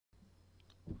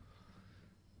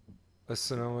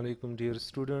Assalamu alaikum dear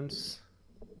students.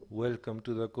 Welcome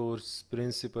to the course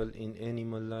Principle in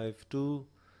Animal Life 2.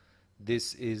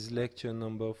 This is lecture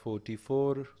number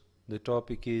 44. The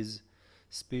topic is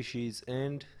species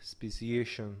and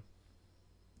speciation.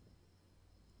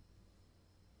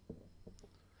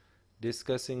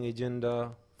 Discussing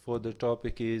agenda for the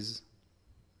topic is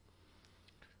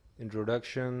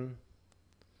introduction,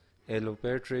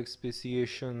 allopatric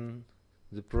speciation,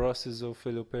 the process of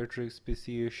allopatric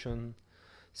speciation,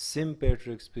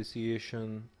 sympatric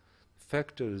speciation,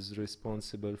 factors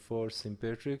responsible for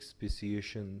sympatric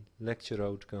speciation, lecture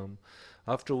outcome.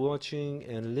 After watching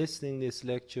and listening this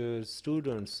lecture,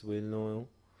 students will know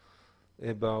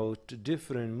about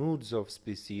different modes of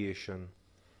speciation.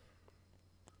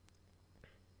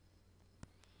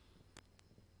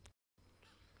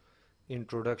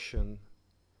 Introduction.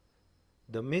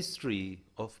 The mystery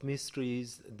of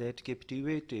mysteries that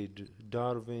captivated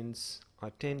Darwin's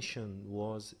attention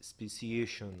was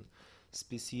speciation.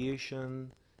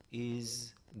 Speciation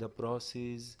is the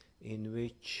process in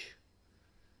which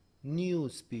new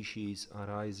species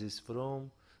arises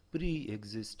from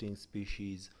pre-existing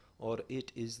species, or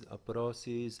it is a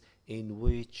process in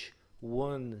which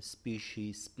one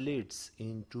species splits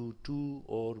into two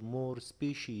or more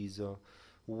species.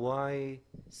 Why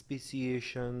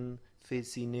speciation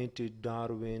fascinated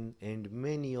Darwin and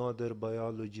many other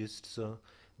biologists?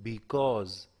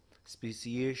 Because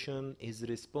speciation is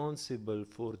responsible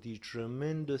for the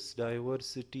tremendous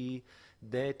diversity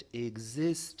that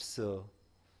exists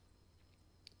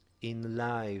in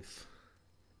life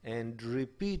and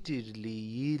repeatedly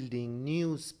yielding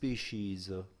new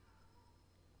species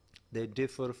that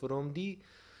differ from the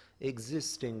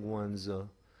existing ones.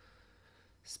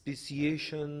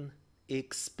 Speciation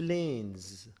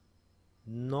explains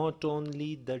not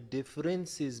only the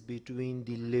differences between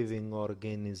the living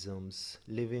organisms.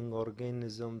 Living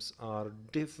organisms are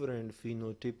different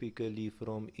phenotypically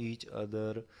from each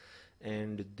other,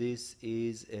 and this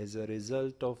is as a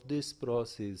result of this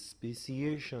process,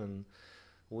 speciation.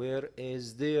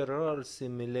 Whereas there are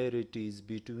similarities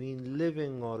between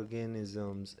living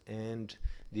organisms, and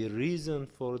the reason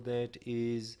for that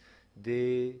is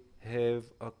they have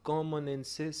a common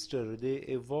ancestor, they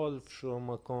evolved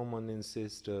from a common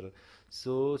ancestor.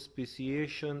 So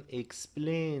speciation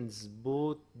explains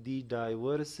both the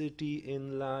diversity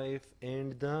in life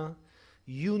and the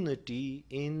unity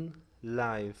in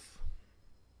life.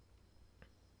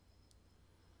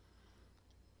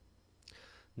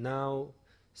 Now,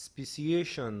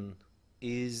 speciation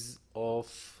is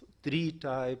of three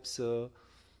types: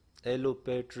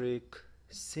 allopatric,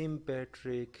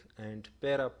 sympatric and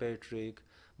parapatric,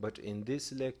 but in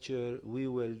this lecture we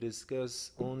will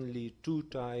discuss only two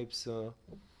types.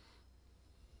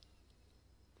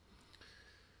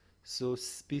 So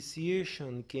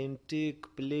speciation can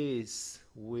take place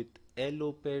with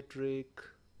allopatric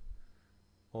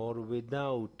or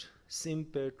without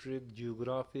sympatric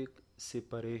geographic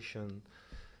separation.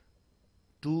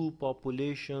 Two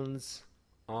populations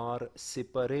are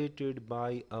separated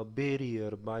by a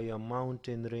barrier, by a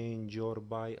mountain range or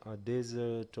by a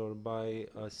desert or by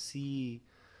a sea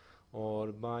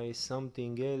or by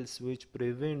something else which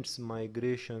prevents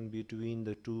migration between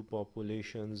the two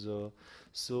populations.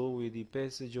 So with the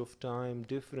passage of time,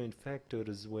 different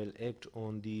factors will act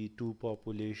on the two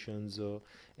populations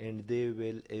and they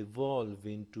will evolve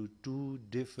into two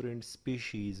different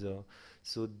species.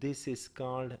 So this is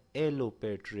called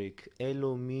allopatric.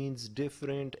 Allo means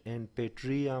different and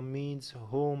patria means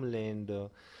homeland.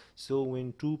 So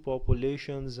when two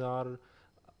populations are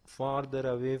farther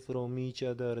away from each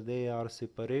other, they are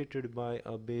separated by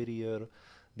a barrier,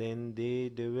 then they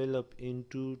develop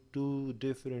into two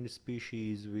different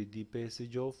species with the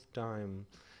passage of time.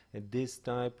 And this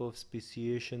type of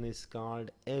speciation is called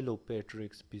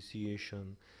allopatric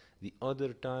speciation. The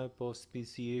other type of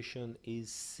speciation is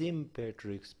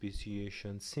sympatric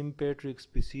speciation. Sympatric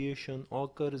speciation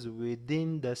occurs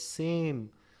within the same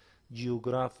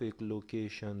geographic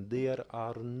location. There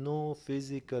are no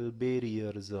physical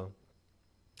barriers.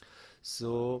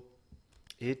 So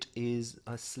it is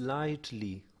a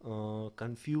slightly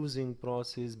confusing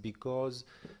process because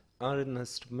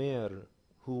Ernest Mayr,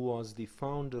 who was the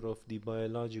founder of the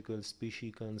biological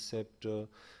species concept,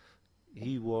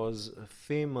 he was a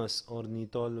famous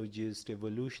ornithologist,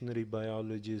 evolutionary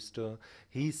biologist.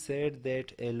 He said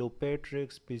that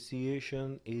allopatric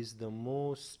speciation is the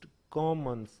most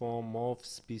common form of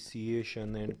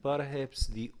speciation and perhaps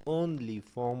the only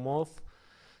form of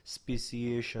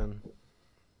speciation,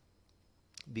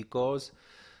 because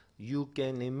you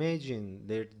can imagine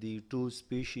that the two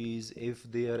species, if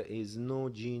there is no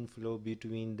gene flow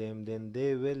between them, then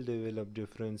they will develop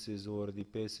differences over the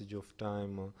passage of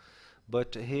time.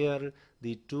 But here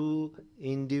the two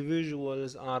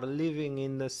individuals are living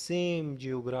in the same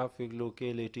geographic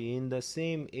locality, in the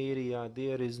same area.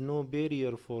 There is no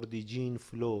barrier for the gene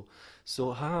flow.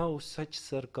 So how such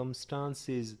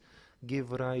circumstances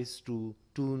give rise to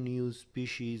two new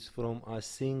species from a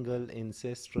single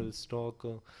ancestral stock?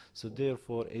 So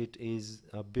therefore it is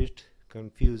a bit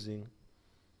confusing.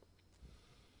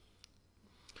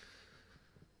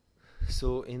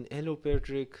 So in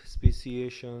allopatric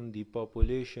speciation, the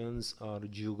populations are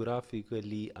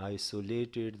geographically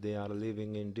isolated. They are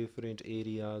living in different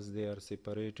areas. They are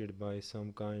separated by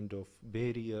some kind of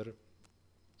barrier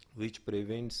which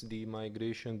prevents the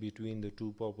migration between the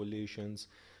two populations,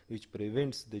 which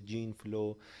prevents the gene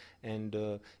flow. And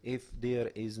if there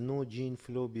is no gene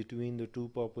flow between the two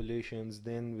populations,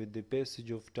 then with the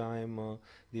passage of time,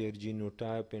 their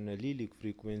genotype and allelic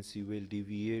frequency will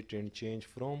deviate and change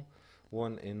from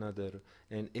one another.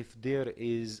 And if there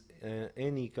is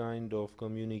any kind of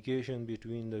communication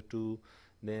between the two,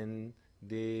 then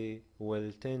they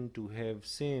will tend to have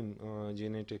same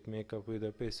genetic makeup with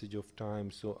the passage of time.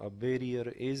 So a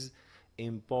barrier is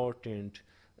important.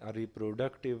 A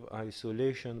reproductive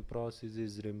isolation process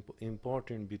is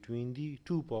important between the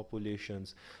two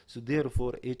populations. So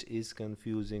therefore it is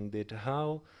confusing that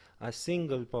how a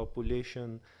single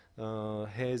population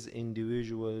has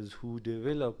individuals who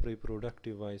develop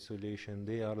reproductive isolation.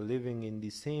 They are living in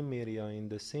the same area, in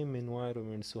the same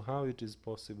environment. So how it is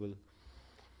possible?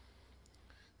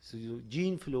 So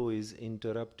gene flow is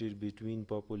interrupted between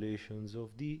populations of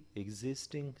the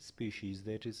existing species,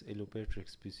 that is allopatric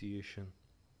speciation.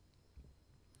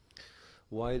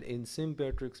 While in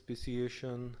sympatric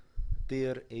speciation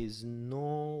there is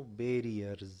no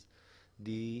barriers.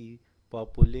 The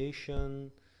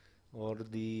population or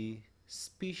the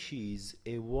species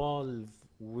evolve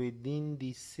within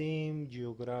the same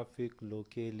geographic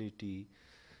locality.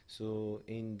 So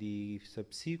in the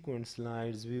subsequent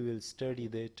slides we will study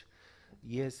that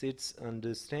yes, it's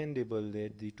understandable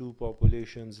that the two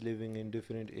populations living in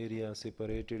different areas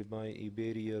separated by a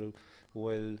barrier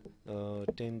will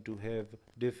tend to have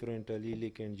different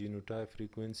allelic and genotype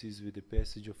frequencies with the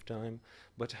passage of time.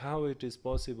 But how it is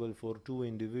possible for two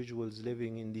individuals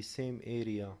living in the same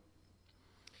area?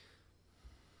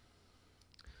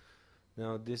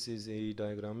 Now this is a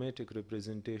diagrammatic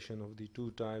representation of the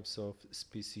two types of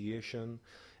speciation.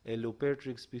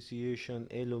 Allopatric speciation,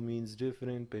 allo means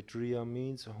different, patria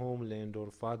means homeland or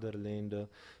fatherland.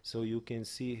 So you can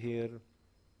see here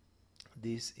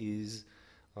this is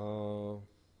two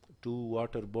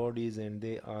water bodies and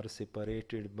they are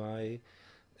separated by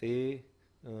a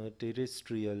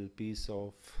terrestrial piece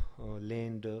of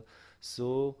land.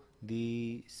 So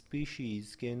the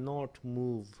species cannot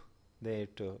move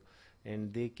that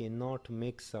and they cannot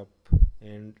mix up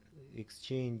and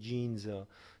exchange genes.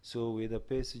 So with the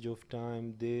passage of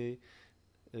time they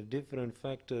different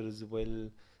factors will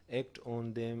act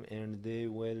on them and they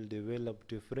will develop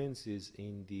differences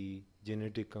in the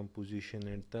genetic composition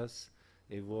and thus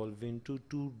evolve into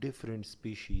two different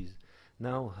species.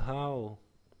 Now how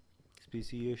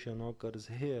speciation occurs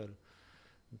here?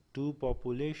 Two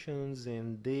populations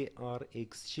and they are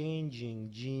exchanging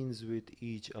genes with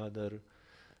each other.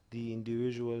 The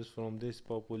individuals from this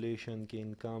population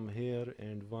can come here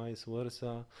and vice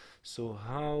versa. So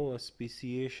how a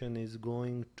speciation is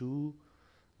going to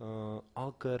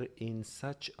occur in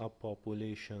such a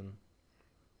population?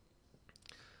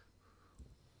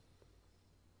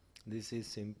 This is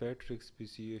sympatric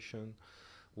speciation,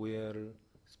 where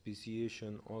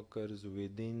speciation occurs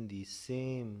within the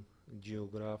same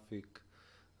geographic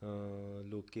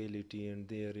locality and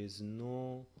there is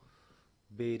no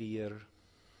barrier.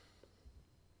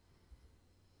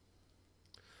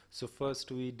 So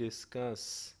first we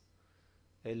discuss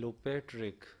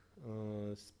allopatric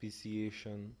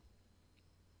speciation.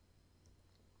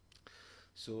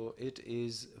 So it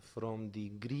is from the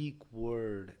Greek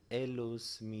word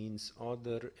allos means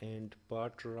other and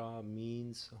patra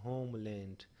means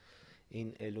homeland.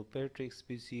 In allopatric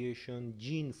speciation,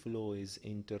 gene flow is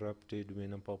interrupted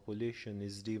when a population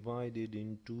is divided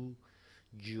into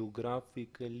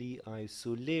geographically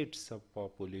isolate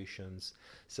subpopulations.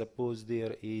 Suppose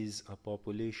there is a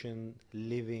population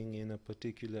living in a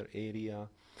particular area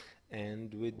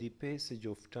and with the passage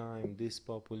of time this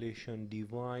population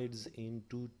divides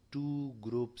into two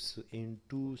groups,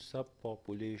 into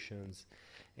subpopulations,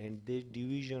 and the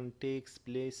division takes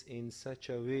place in such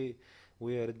a way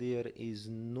where there is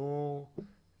no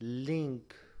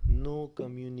link no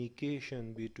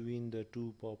communication between the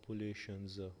two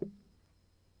populations.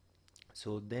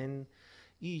 So then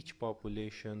each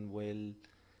population will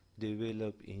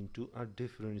develop into a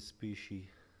different species.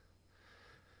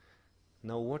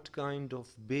 Now, what kind of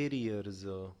barriers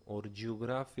or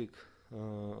geographic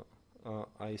uh,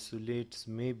 isolates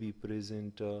may be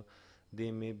present? They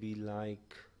may be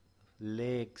like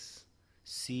lakes,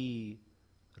 sea,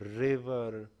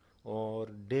 river, or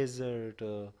desert,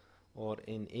 or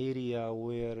an area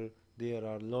where there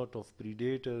are a lot of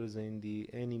predators and the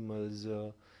animals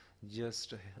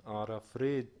just are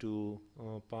afraid to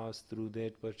pass through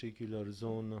that particular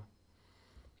zone.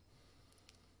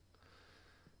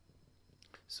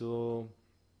 So,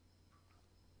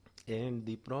 and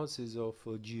the process of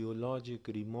geologic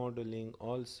remodeling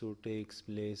also takes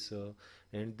place,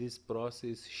 and this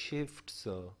process shifts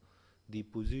the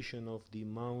position of the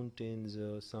mountains.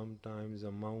 Sometimes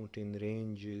a mountain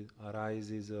range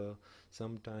arises,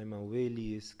 sometimes a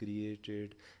valley is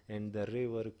created, and the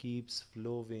river keeps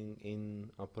flowing in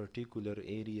a particular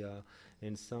area,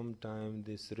 and sometimes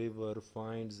this river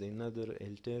finds another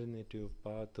alternative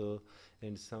path,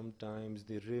 and sometimes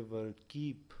the river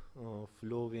keep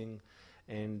flowing,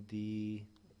 and the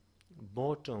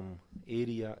bottom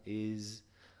area is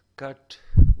cut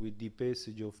with the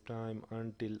passage of time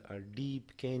until a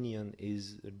deep canyon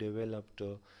is developed,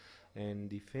 and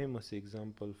the famous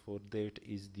example for that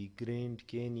is the Grand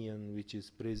Canyon, which is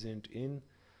present in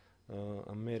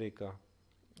America.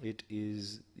 It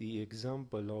is the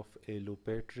example of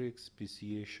allopatric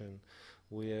speciation,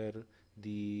 where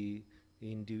the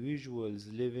individuals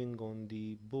living on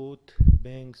the both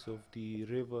banks of the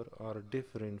river are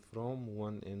different from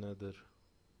one another.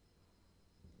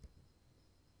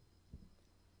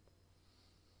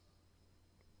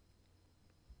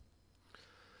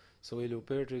 So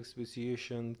allopatric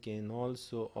speciation can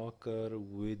also occur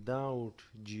without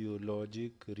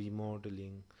geologic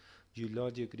remodeling.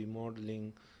 Geologic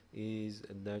remodeling is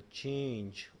the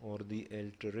change or the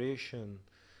alteration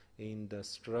in the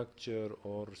structure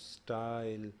or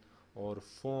style or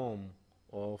form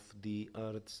of the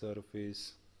earth's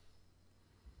surface.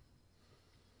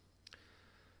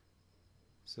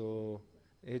 So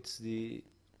it's the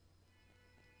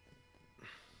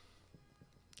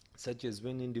such as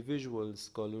when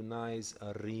individuals colonize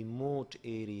a remote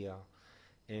area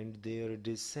and their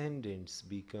descendants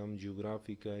become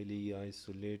geographically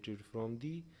isolated from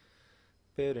the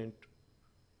parent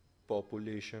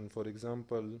population. For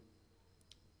example,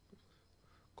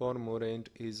 cormorant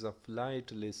is a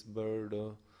flightless bird,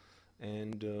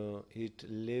 and it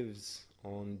lives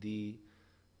on the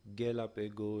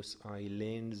Galapagos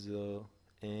Islands,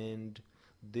 and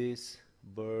this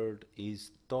bird is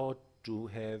thought to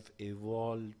have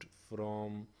evolved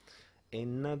from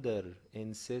another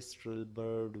ancestral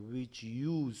bird which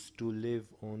used to live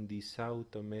on the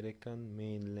South American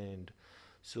mainland.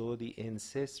 So the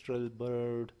ancestral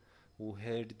bird who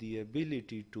had the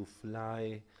ability to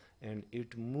fly, and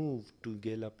it moved to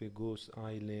Galapagos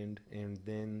Island, and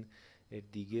then at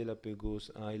the Galapagos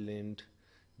Island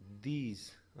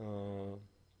these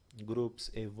groups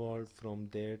evolved from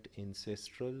that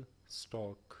ancestral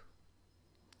stock.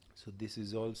 So this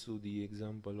is also the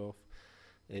example of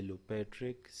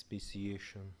allopatric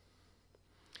speciation.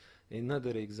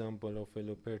 Another example of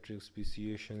allopatric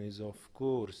speciation is, of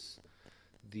course,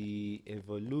 the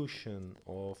evolution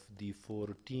of the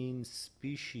 14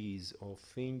 species of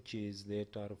finches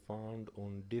that are found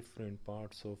on different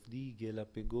parts of the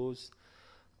Galapagos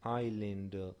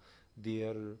Island.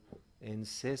 Their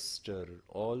ancestor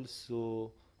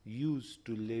also used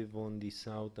to live on the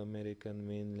South American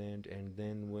mainland, and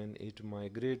then when it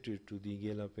migrated to the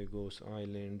Galapagos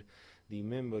Island, the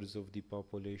members of the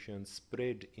population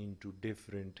spread into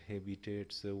different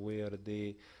habitats where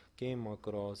they came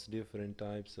across different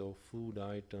types of food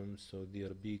items, so their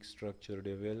beak structure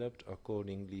developed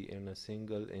accordingly, and a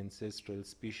single ancestral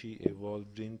species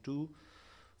evolved into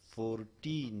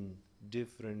 14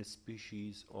 different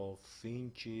species of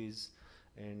finches,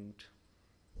 and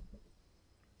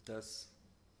thus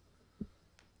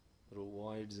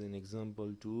provides an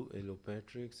example to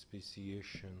allopatric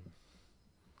speciation.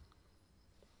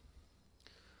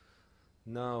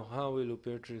 Now, how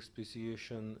allopatric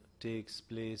speciation takes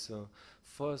place?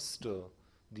 First,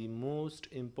 the most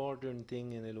important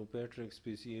thing in allopatric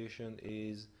speciation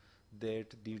is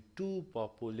that the two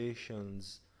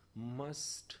populations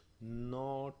must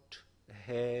not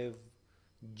have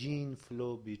gene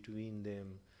flow between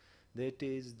them. That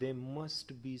is, they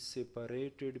must be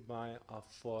separated by a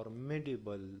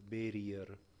formidable barrier.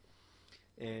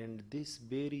 and this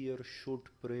barrier should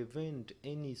prevent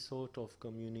any sort of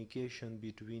communication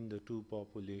between the two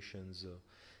populations.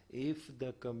 If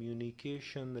the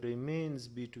communication remains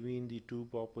between the two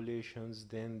populations,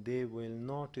 then they will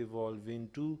not evolve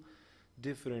into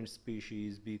different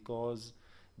species, because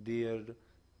their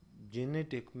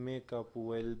genetic makeup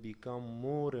will become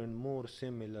more and more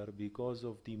similar because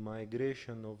of the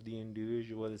migration of the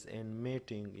individuals and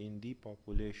mating in the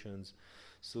populations.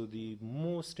 So the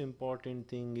most important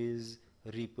thing is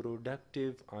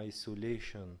reproductive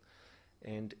isolation,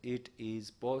 and it is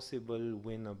possible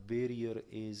when a barrier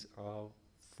is a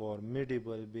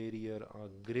formidable barrier, a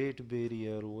great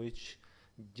barrier which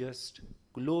just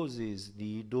closes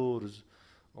the doors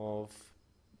of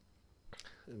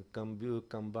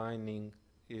combining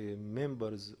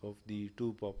members of the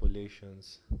two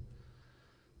populations.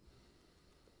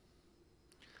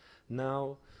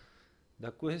 Now,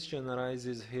 the question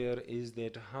arises here is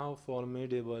that how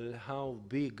formidable, how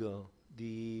big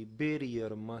the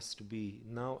barrier must be.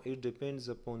 Now, it depends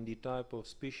upon the type of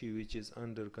species which is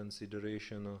under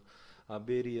consideration. A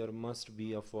barrier must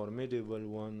be a formidable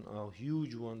one, a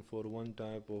huge one for one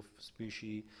type of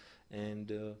species,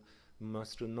 and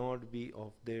must not be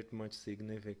of that much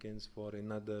significance for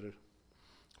another.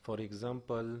 For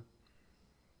example,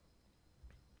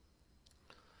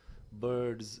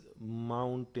 birds,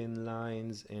 mountain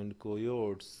lions, and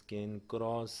coyotes can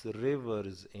cross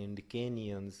rivers and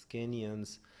canyons.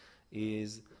 Canyons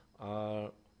is a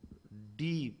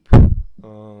deep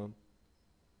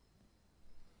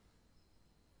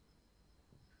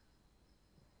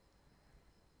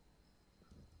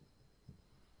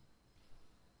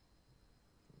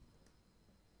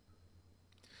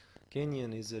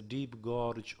canyon is a deep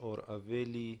gorge or a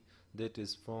valley that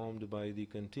is formed by the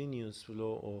continuous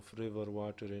flow of river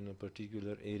water in a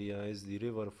particular area. As the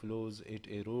river flows, it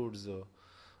erodes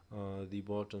the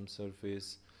bottom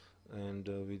surface, and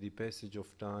with the passage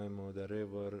of time, the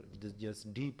river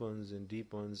just deepens and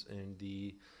deepens, and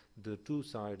the two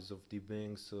sides of the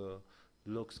banks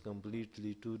looks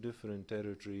completely two different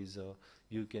territories.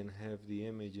 You can have the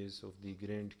images of the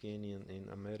Grand Canyon in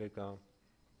America,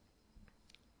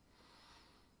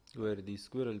 where the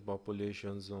squirrel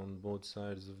populations on both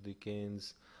sides of the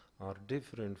canyons are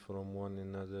different from one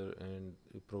another, and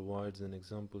it provides an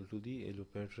example to the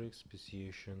allopatric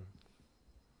speciation.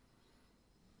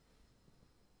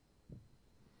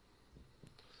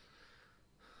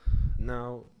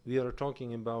 Now we are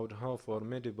talking about how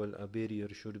formidable a barrier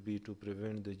should be to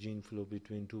prevent the gene flow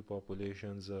between two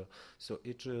populations. So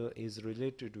it is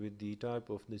related with the type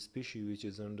of the species which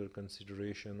is under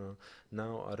consideration.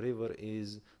 Now a river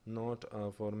is not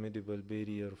a formidable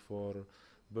barrier for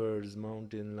birds,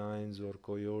 mountain lions, or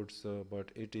coyotes, but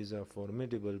it is a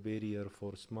formidable barrier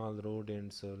for small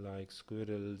rodents like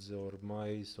squirrels or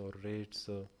mice or rats.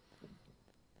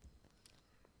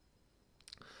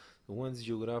 Once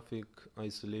geographic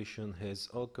isolation has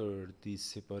occurred, these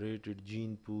separated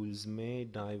gene pools may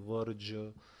diverge,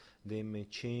 they may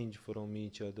change from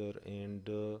each other, and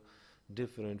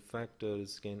different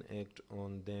factors can act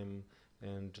on them,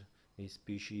 and a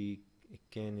species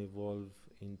can evolve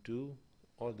into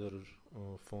other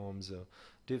forms.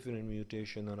 Different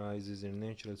mutation arises in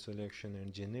natural selection,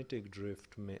 and genetic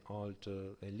drift may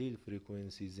alter allele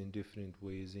frequencies in different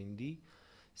ways in the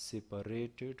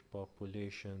separated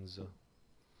populations,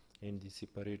 and the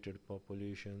separated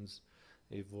populations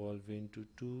evolve into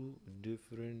two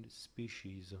different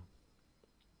species.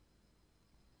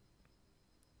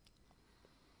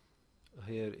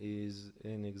 Here is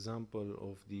an example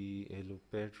of the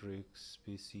allopatric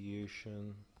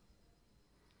speciation.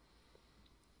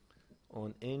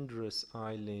 On Andros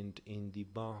Island in the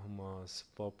Bahamas,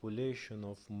 population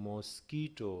of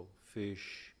mosquito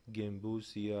fish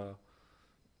Gambusia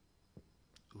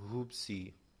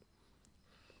hoopsii.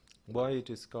 Why it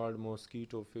is called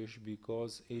mosquito fish?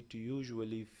 Because it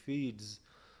usually feeds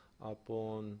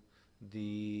upon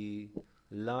the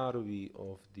larvae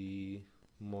of the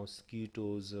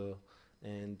mosquitoes,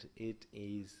 and it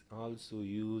is also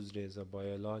used as a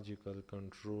biological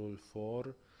control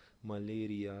for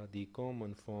malaria. The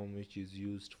common form which is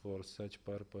used for such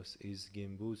purpose is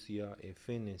Gambusia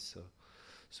affinis.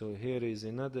 So here is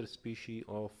another species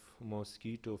of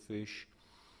mosquito fish,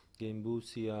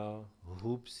 Gambusia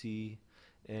hoopsii,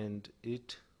 and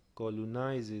it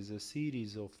colonizes a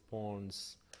series of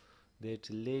ponds that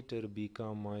later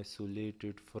become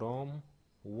isolated from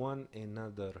one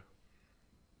another.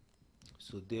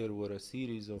 So there were a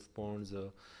series of ponds,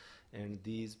 and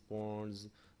these ponds,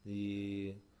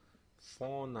 the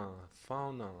fauna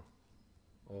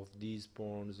of these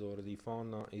ponds, or the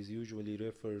fauna, is usually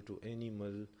referred to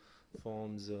animal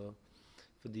forms.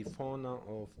 The fauna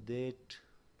of that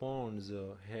ponds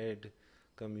had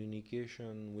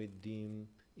communication with them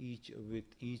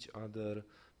each other,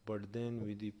 but then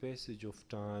with the passage of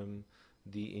time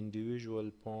the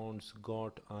individual ponds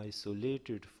got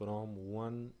isolated from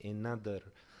one another,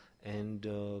 and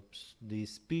the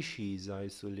species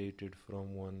isolated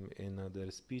from one another,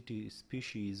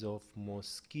 species of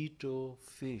mosquito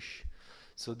fish.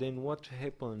 So then what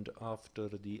happened after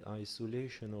the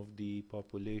isolation of the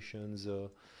populations? The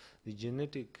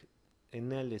genetic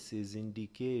analysis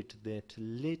indicate that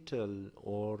little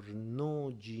or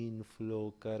no gene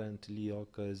flow currently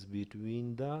occurs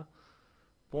between the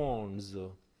ponds.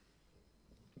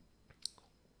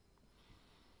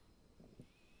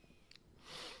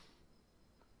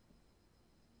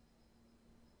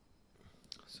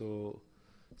 So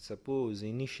suppose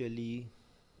initially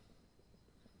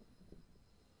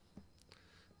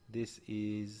this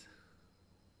is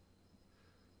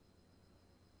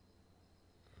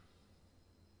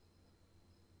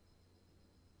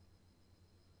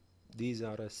these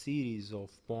are a series of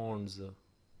ponds,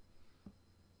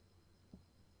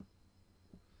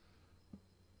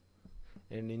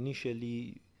 and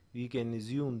initially we can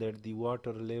assume that the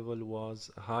water level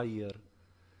was higher.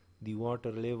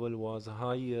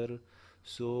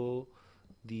 So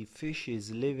the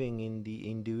fishes living in the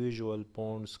individual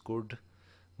ponds could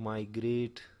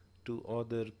migrate to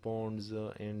other ponds,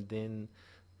 and then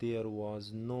there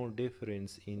was no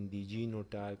difference in the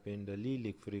genotype and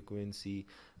allelic frequency.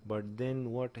 But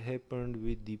then what happened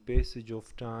with the passage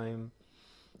of time?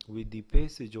 The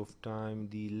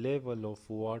level of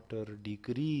water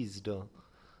decreased,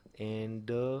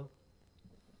 and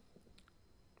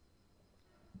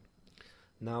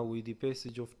now with the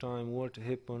passage of time, what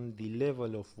happened? The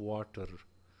level of water,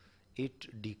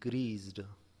 it decreased.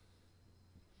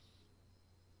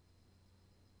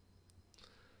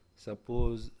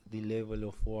 Suppose the level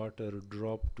of water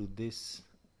dropped to this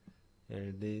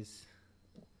and this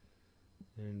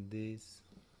and this.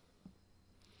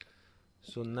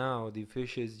 So now the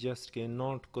fishes just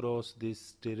cannot cross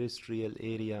this terrestrial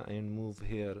area and move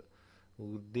here.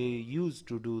 They used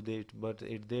to do that, but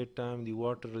at that time the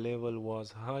water level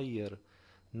was higher.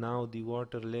 Now the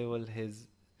water level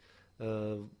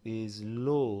is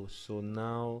low, so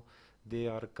now they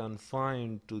are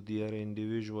confined to their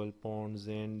individual ponds,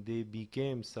 and they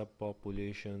became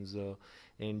subpopulations,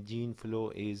 and gene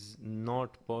flow is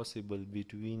not possible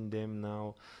between them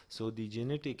now. So the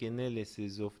genetic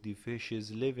analysis of the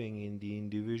fishes living in the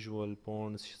individual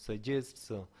ponds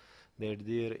suggests that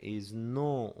there is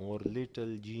no or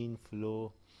little gene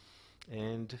flow,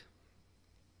 and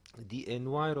the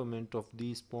environment of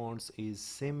these ponds is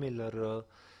similar,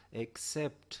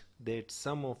 except that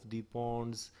some of the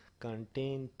ponds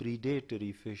contain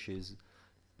predatory fishes.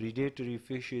 Predatory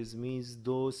fishes means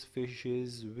those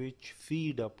fishes which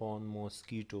feed upon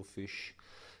mosquito fish.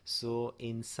 So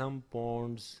in some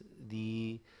ponds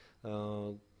the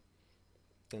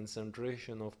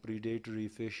concentration of predatory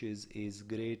fishes is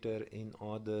greater, in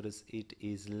others it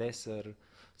is lesser.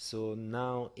 So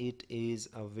now it is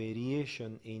a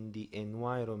variation in the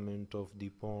environment of the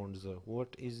ponds.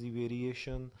 What is the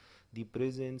variation? The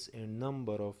presence and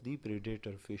number of the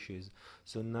predator fishes.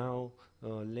 So now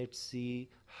let's see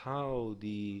how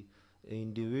the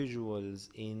individuals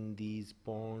in these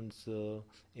ponds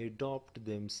adopt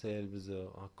themselves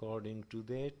according to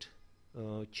that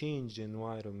changed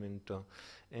environment,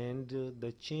 and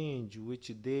the change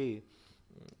which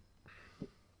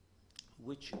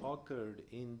occurred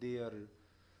in their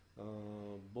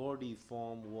body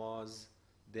form was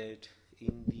that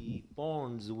in the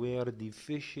ponds where the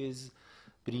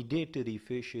predatory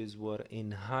fishes were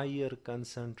in higher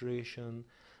concentration,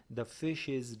 the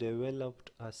fishes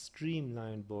developed a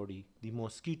streamlined body. The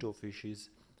mosquito fishes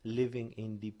living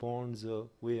in the ponds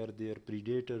where their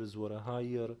predators were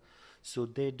higher, so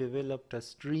they developed a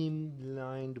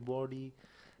streamlined body,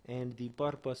 and the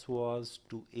purpose was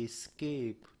to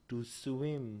escape, to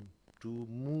swim, to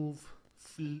move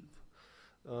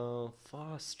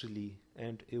fastly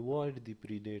and avoid the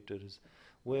predators.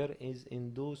 Whereas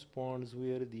in those ponds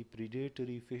where the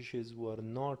predatory fishes were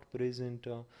not present,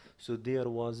 so there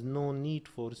was no need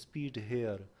for speed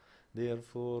here.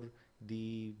 Therefore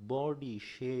the body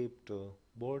shape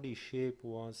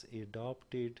was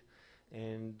adopted,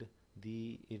 and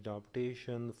the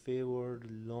adaptation favored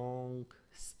long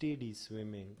steady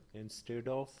swimming instead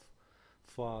of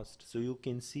fast. So you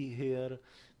can see here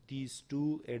these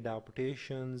two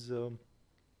adaptations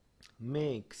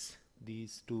makes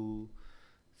these two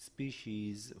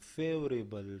species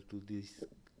favorable to these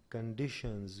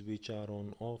conditions which are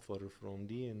on offer from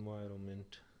the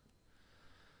environment.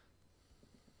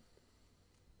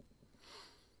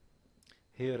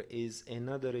 Here is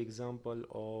another example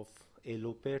of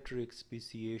allopatric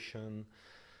speciation.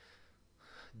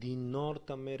 The North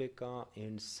America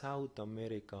and South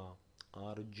America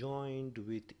are joined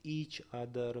with each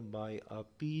other by a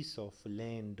piece of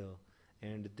land,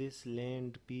 and this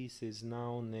land piece is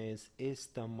known as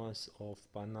Isthmus of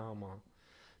Panama.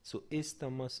 So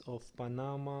Isthmus of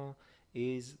Panama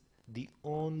is the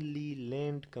only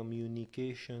land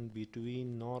communication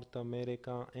between North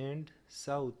America and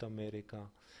South America.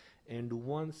 And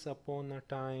once upon a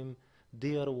time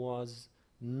there was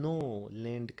no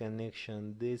land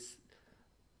connection. This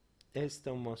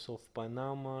Isthmus of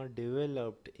Panama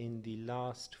developed in the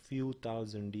last few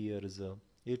thousand years.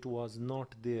 It was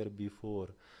not there before.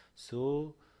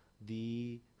 So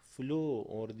the flow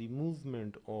or the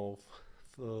movement of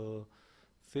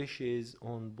fishes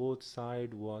on both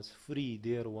sides was free.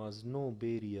 There was no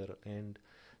barrier, and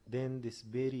then this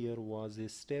barrier was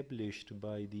established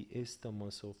by the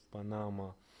Isthmus of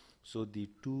Panama. So the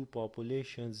two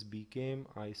populations became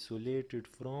isolated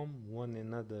from one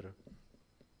another.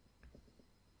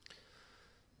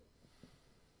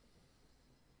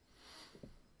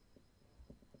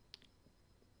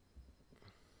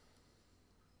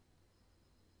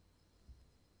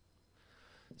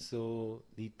 So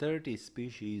the 30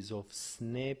 species of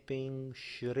snapping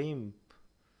shrimp.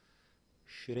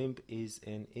 Shrimp is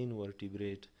an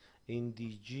invertebrate in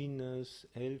the genus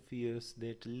Alpheus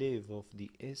that live off the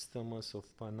Isthmus of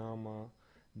Panama,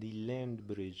 the land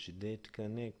bridge that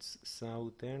connects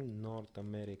South and North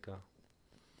America.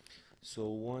 So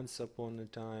once upon a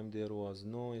time there was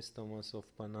no Isthmus of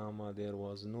Panama, there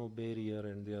was no barrier,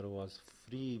 and there was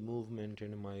free movement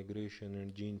and migration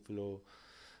and gene flow.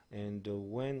 And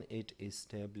when it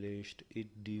established,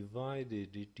 it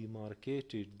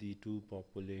demarcated the two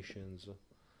populations.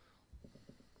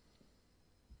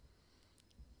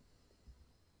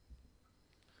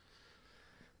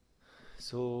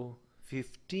 So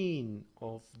 15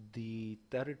 of the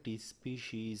 30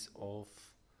 species of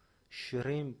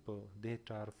shrimp that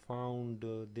are found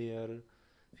there,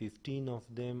 15 of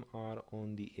them are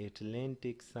on the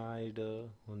Atlantic side,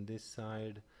 on this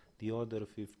side. The other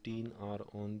 15 are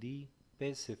on the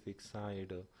Pacific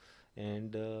side.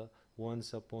 And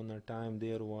once upon a time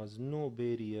there was no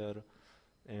barrier,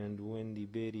 and when the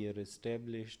barrier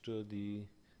established, the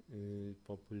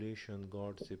population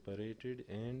got separated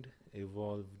and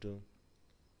evolved.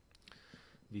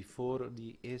 Before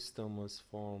the isthmus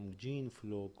formed, gene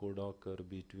flow could occur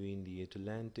between the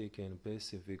Atlantic and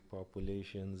Pacific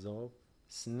populations of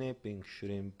snapping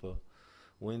shrimp.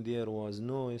 When there was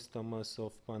no Isthmus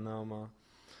of Panama,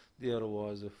 there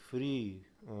was a free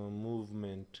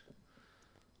movement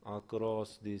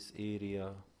across this area.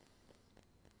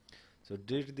 So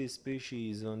did the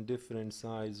species on different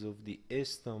sides of the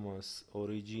isthmus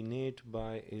originate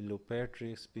by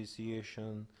allopatric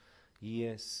speciation?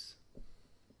 Yes.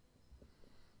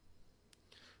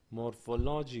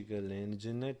 Morphological and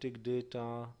genetic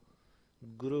data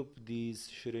group these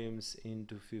shrimps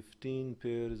into 15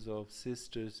 pairs of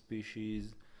sister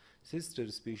species. Sister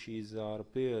species are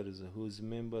pairs whose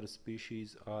member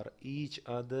species are each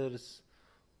other's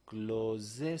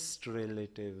closest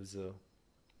relatives.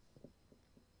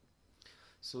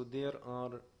 So there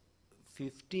are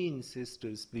 15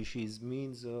 sister species,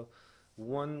 means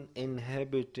one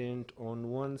inhabitant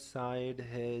on one side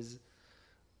has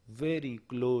very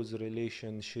close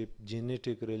relationship,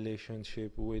 genetic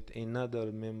relationship with another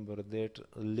member that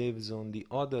lives on the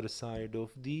other side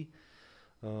of the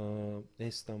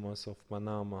Isthmus of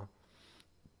Panama.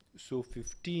 So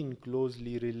 15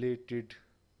 closely related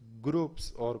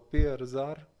groups or pairs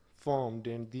are formed,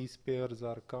 and these pairs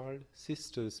are called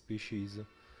sister species.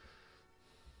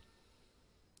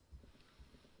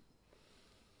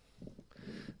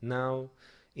 Now,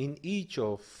 in each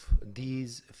of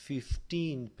these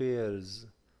 15 pairs,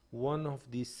 one of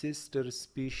the sister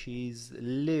species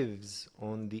lives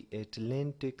on the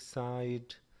Atlantic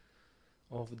side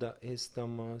of the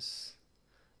isthmus,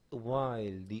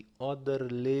 while the other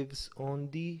lives on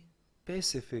the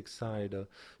Pacific side.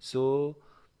 So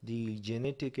the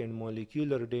genetic and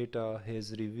molecular data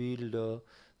has revealed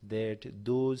that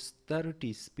those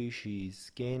 30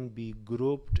 species can be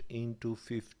grouped into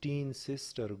 15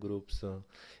 sister groups,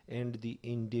 and the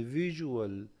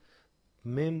individual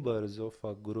members of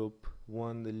a group,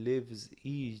 one lives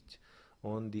each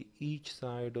on the each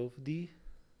side of the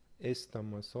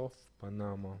Isthmus of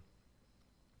Panama.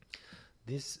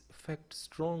 This fact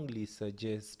strongly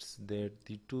suggests that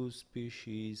the two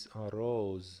species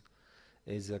arose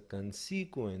as a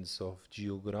consequence of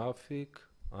geographic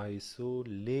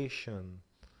isolation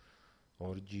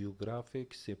or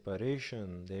geographic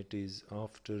separation, that is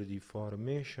after the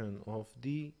formation of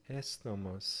the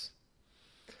isthmus.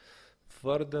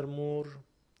 Furthermore,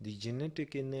 the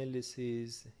genetic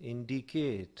analysis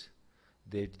indicate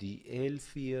that the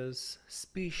Alpheus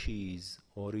species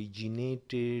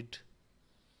originated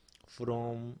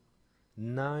from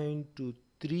 9 to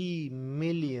 3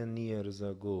 million years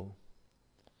ago.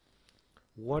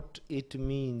 What it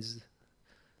means,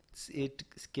 it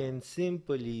can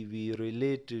simply be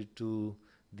related to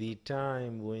the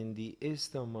time when the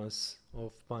Isthmus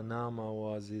of Panama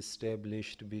was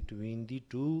established between the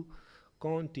two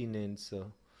continents.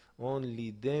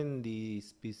 Only then the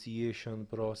speciation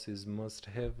process must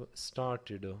have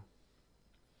started.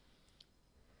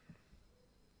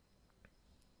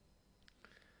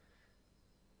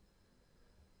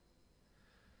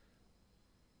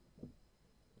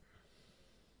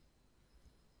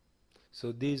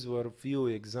 So these were few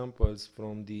examples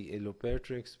from the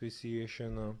allopatric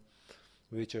speciation,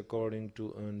 which according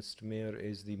to Ernst Mayr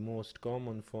is the most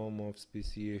common form of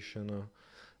speciation.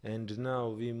 And now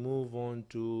we move on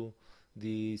to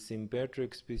the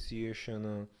sympatric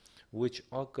speciation, which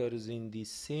occurs in the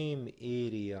same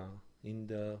area, in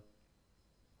the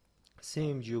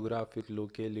same geographic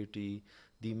locality.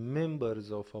 The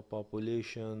members of a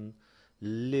population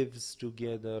lives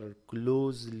together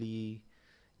closely,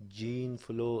 gene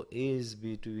flow is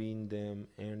between them,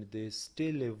 and they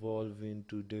still evolve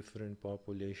into different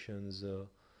populations.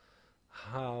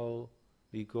 How?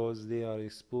 Because they are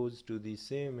exposed to the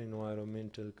same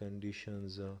environmental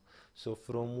conditions. So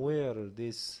from where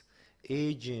this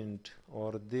agent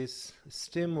or this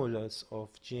stimulus of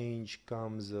change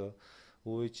comes,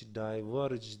 which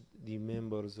diverge the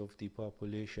members of the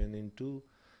population into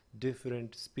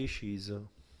different species.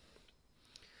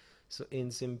 So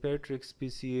in sympatric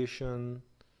speciation,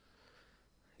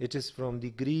 it is from the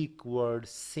Greek word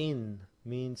syn,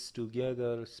 means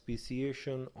together.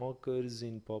 Speciation occurs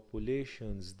in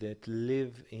populations that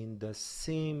live in the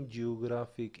same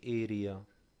geographic area.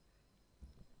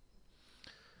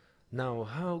 Now,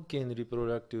 how can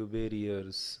reproductive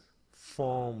barriers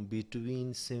form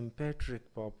between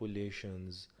sympatric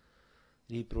populations?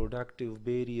 Reproductive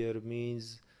barrier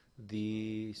means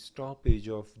the stoppage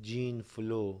of gene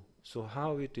flow. So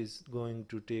how it is going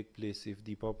to take place if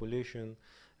the population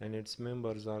and its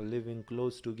members are living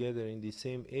close together in the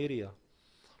same area?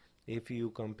 If you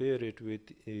compare it with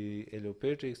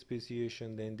allopatric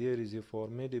speciation, then there is a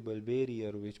formidable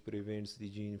barrier which prevents the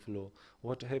gene flow.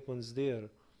 What happens there?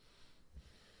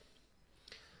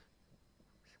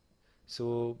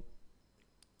 So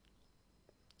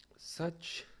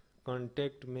such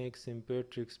contact makes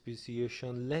sympatric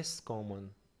speciation less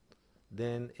common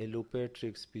than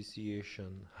allopatric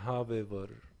speciation. However,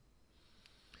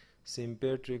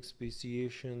 sympatric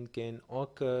speciation can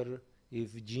occur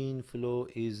if gene flow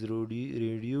is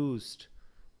reduced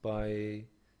by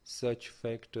such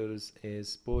factors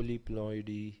as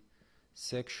polyploidy,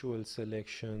 sexual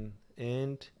selection,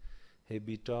 and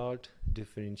habitat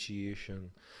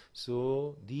differentiation.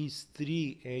 So these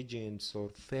three agents or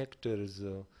factors,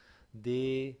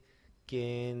 they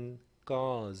can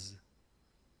cause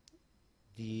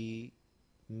the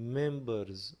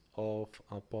members of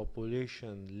a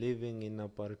population living in a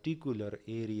particular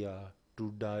area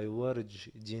to diverge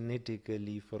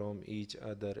genetically from each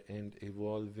other and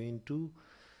evolve into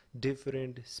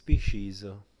different species.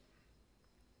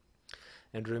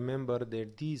 And remember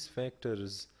that these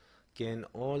factors can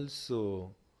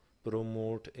also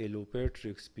promote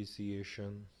allopatric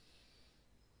speciation.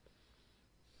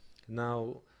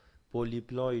 Now,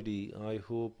 polyploidy, I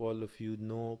hope all of you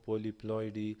know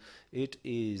polyploidy. It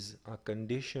is a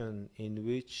condition in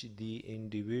which the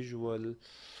individual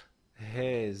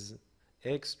has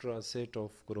extra set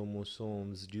of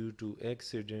chromosomes due to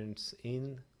accidents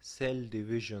in cell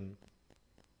division.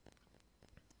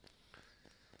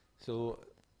 So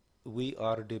we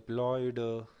are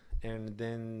diploid, and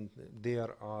then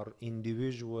there are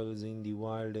individuals in the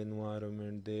wild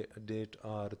environment that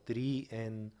are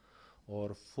 3n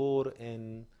or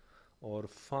 4n or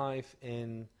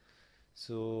 5n.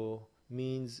 So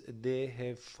means they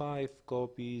have 5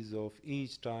 copies of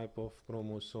each type of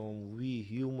chromosome. We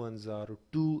humans are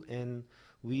 2n,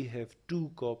 we have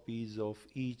 2 copies of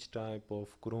each type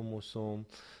of chromosome.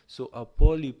 So a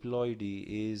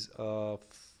polyploidy is a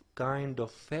kind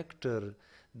of factor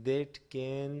that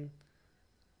can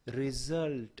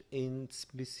result in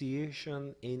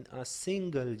speciation in a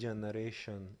single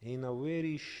generation. In a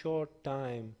very short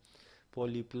time,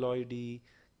 polyploidy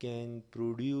can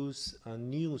produce a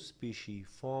new species,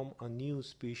 form a new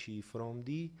species from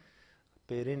the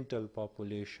parental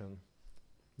population.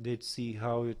 Let's see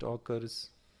how it occurs.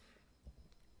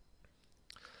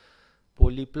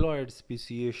 Polyploid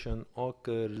speciation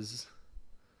occurs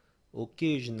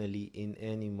occasionally in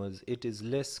animals. It is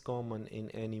less common in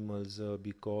animals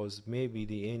because maybe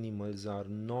the animals are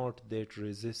not that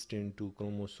resistant to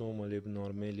chromosomal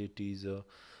abnormalities,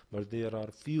 but there are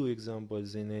few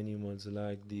examples in animals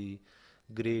like the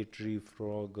great tree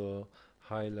frog.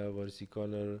 Hyla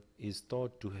versicolor is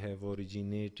thought to have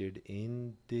originated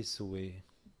in this way.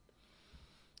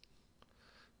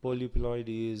 Polyploid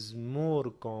is more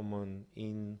common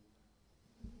in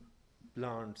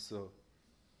plants.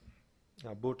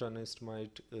 A botanist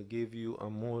might give you a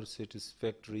more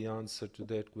satisfactory answer to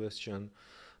that question,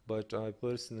 but I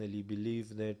personally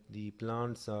believe that the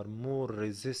plants are more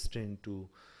resistant to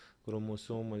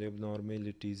chromosomal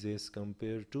abnormalities as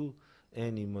compared to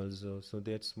animals. So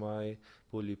that's why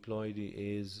polyploidy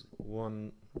is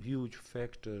one huge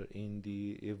factor in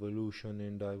the evolution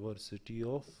and diversity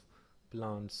of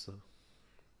plants.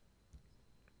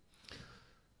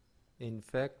 In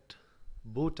fact,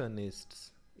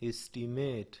 botanists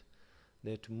estimate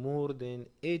that more than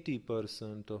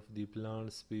 80% of the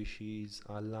plant species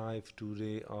alive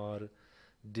today are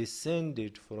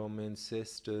descended from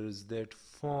ancestors that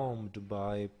formed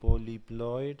by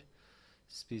polyploid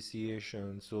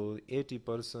speciation. So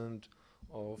 80%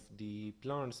 of the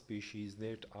plant species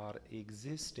that are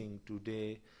existing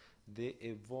today, they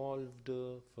evolved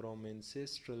from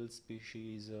ancestral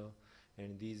species,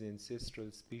 and these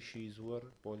ancestral species were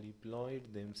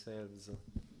polyploid themselves.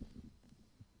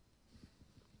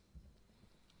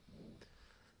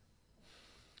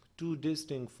 Two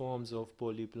distinct forms of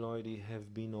polyploidy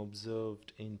have been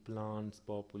observed in plant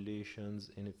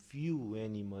populations and a few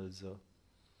animals.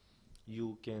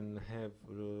 You can have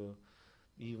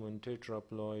even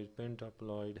tetraploid,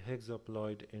 pentaploid,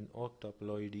 hexaploid, and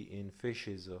octaploidy in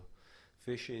fishes.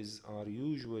 Fishes are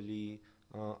usually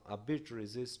a bit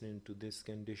resistant to this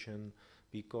condition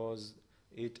because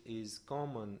it is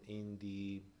common in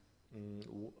the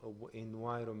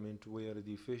environment where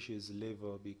the fishes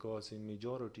live, because in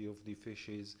majority of the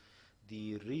fishes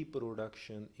the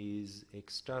reproduction is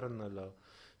external.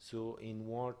 So in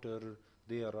water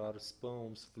there are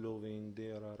sperms flowing,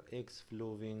 there are eggs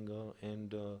flowing,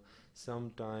 and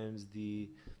sometimes the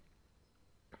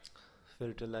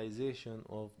fertilization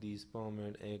of the sperm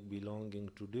and egg belonging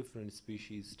to different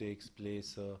species takes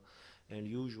place, and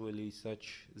usually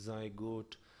such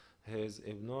zygote has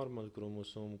abnormal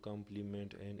chromosome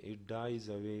complement and it dies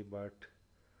away, but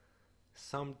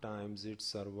sometimes it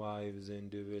survives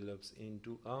and develops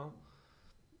into a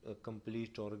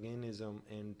complete organism,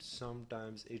 and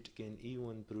sometimes it can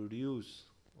even produce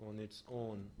on its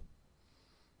own.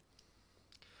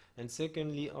 And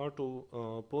secondly,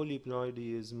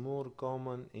 polyploidy is more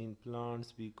common in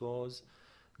plants because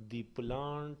the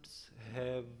plants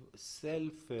have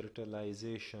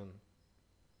self-fertilization,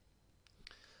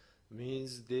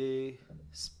 means the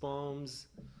sperms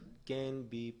can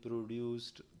be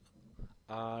produced,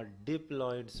 a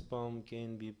diploid sperm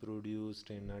can be produced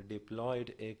and a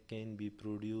diploid egg can be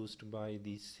produced by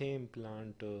the same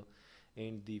plant,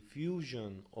 and the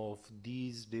fusion of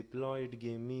these diploid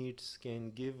gametes can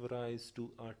give rise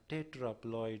to a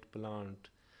tetraploid plant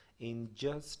in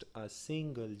just a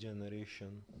single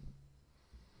generation.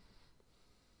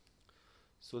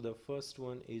 So the first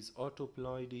one is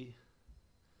autoploidy.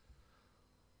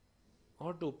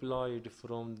 Autoploid,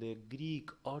 from the Greek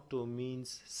auto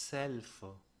means self,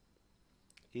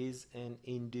 is an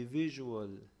individual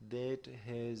that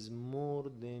has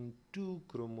more than two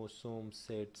chromosome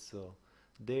sets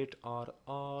that are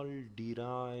all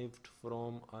derived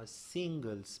from a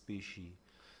single species.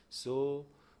 So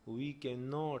we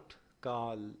cannot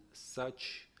call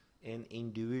such an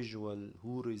individual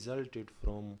who resulted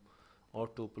from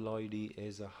autoploidy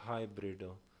as a hybrid,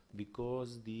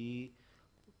 because the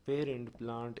parent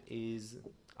plant is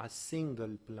a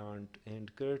single plant,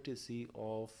 and courtesy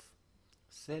of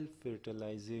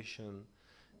self-fertilization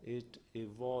it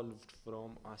evolved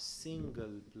from a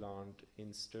single plant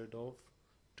instead of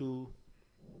two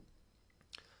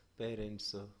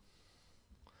parents.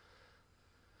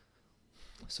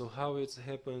 So how it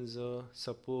happens,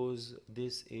 suppose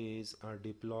this is a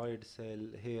diploid cell,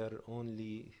 here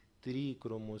only 3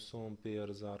 chromosome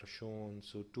pairs are shown,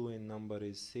 so 2 in number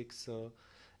is 6,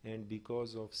 and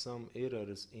because of some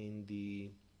errors in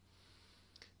the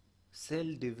cell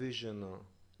division,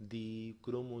 the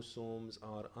chromosomes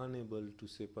are unable to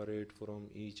separate from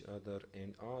each other,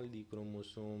 and all the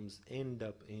chromosomes end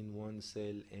up in one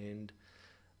cell, and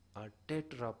a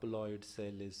tetraploid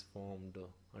cell is formed,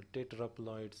 a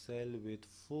tetraploid cell with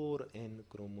 4n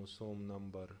chromosome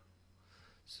number.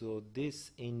 So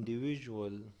this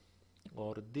individual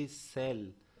or this cell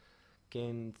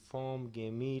can form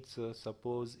gametes.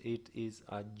 Suppose it is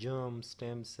a germ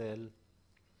stem cell,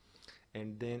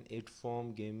 and then it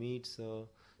form gametes.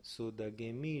 So the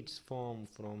gametes formed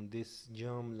from this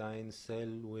germ-line cell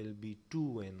will be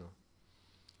 2N.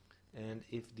 And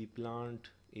if the plant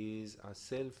is a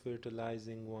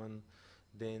self-fertilizing one,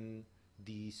 then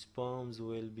the sperms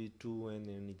will be 2N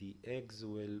and the eggs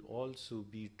will also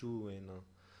be 2N.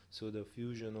 So the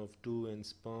fusion of 2N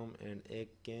sperm and egg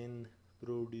can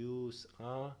produce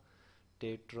a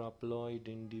tetraploid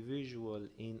individual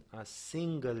in a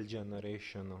single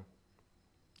generation.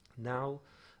 Now,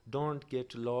 don't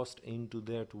get lost into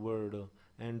that word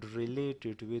and relate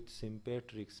it with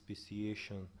sympatric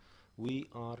speciation. We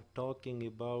are talking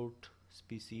about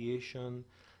speciation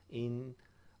in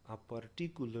a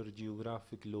particular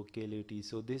geographic locality.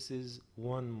 So this is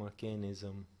one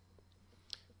mechanism.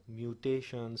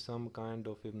 Mutation, some kind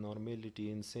of abnormality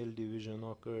in cell division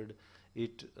occurred.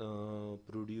 It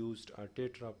produced a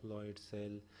tetraploid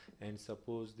cell, and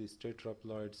suppose this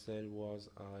tetraploid cell was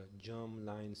a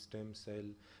germ-line stem cell,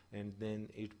 and then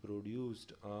it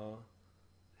produced a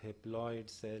haploid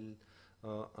cell,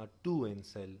 a 2N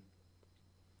cell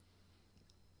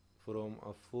from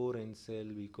a 4N cell,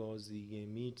 because the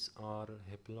gametes are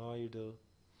haploid.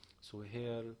 So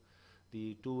here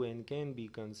the 2N can be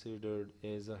considered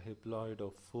as a haploid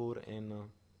of 4N.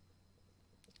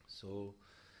 So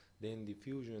then the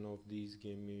fusion of these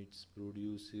gametes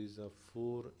produces a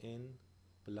 4N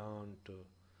plant.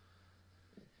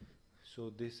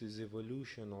 So this is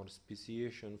evolution or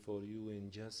speciation for you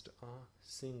in just a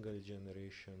single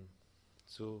generation.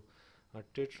 So a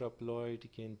tetraploid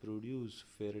can produce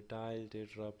fertile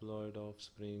tetraploid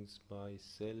offsprings by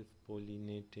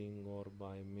self-pollinating or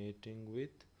by mating with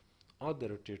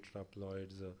other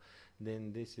tetraploids.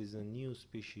 Then this is a new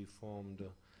species formed.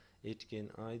 It can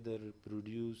either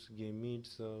produce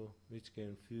gametes which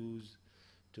can fuse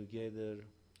together,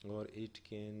 or it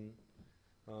can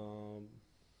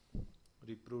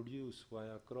reproduce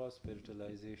via cross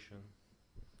fertilization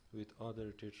with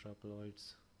other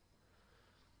tetraploids.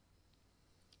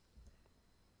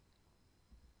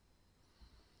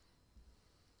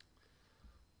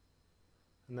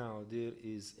 Now there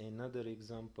is another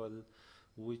example,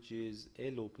 which is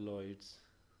alloploids,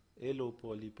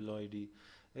 allopolyploidy.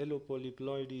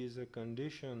 Allopolyploidy is a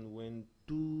condition when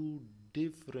two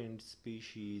different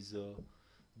species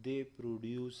they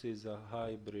produces a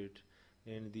hybrid,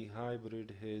 and the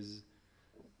hybrid has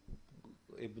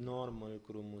abnormal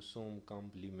chromosome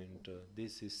complement.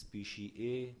 This is species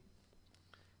A.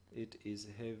 It is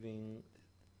having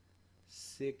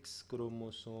 6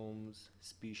 chromosomes.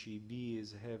 Species B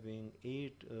is having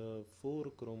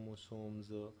 4 chromosomes.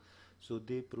 So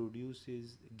they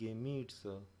produces gametes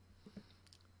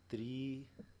 3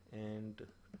 and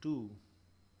 2,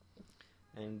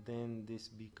 and then this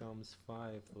becomes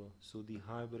 5. So the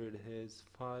hybrid has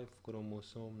 5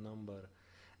 chromosome number,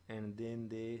 and then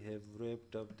they have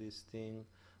wrapped up this thing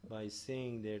by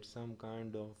saying that some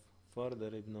kind of further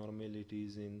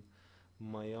abnormalities in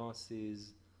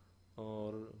meiosis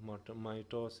or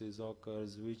mitosis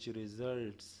occurs, which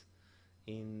results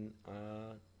in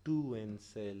a 2N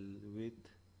cell with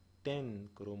 10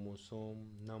 chromosome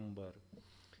number.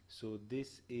 So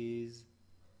this is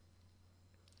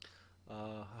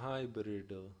a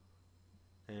hybrid,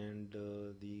 and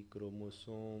the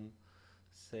chromosome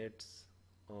sets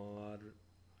are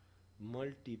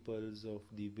multiples of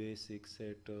the basic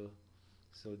set.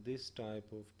 So this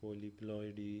type of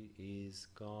polyploidy is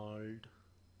called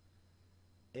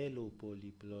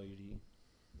allopolyploidy.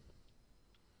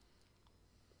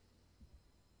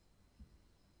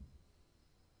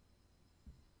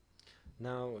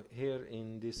 Now here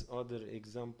in this other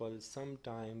example,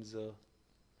 sometimes the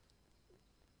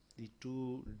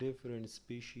two different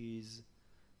species,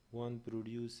 one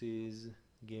produces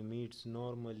gametes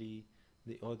normally,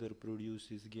 the other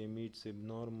produces gametes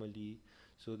abnormally.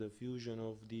 So the fusion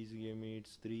of these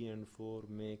gametes 3 and 4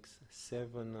 makes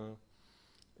 7,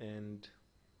 and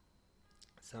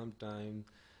sometimes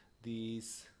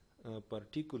this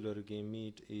particular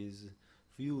gamete is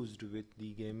fused with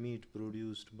the gamete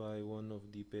produced by one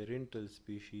of the parental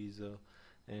species,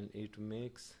 and it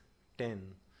makes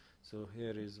 10. So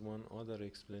here is one other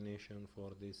explanation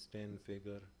for this 10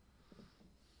 figure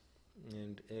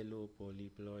and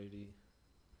allopolyploidy.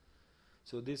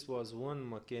 So this was one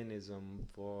mechanism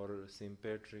for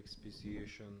sympatric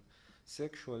speciation.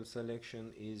 Sexual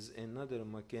selection is another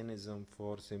mechanism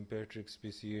for sympatric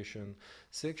speciation.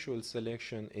 Sexual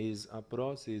selection is a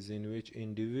process in which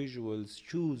individuals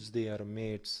choose their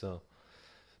mates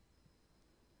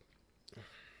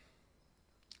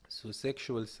So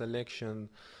sexual selection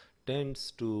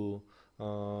tends to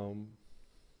um,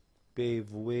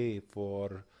 pave way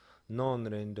for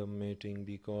non-random mating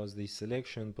because the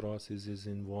selection process is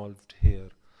involved here.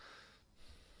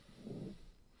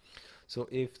 So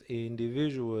if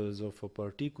individuals of a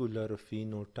particular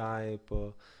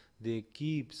phenotype they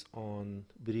keeps on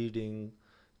breeding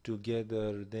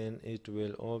together, then it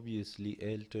will obviously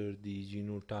alter the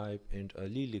genotype and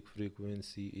allelic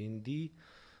frequency in the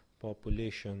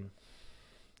population.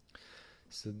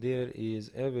 So there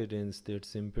is evidence that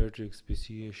sympatric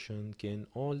speciation can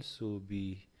also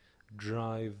be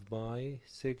driven by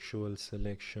sexual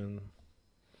selection,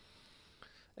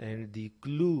 and the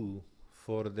clue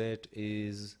for that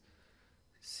is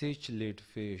cichlid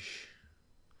fish,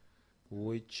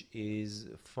 which is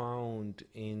found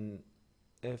in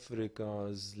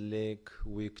Africa's Lake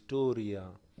Victoria.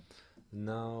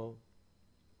 Now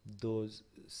those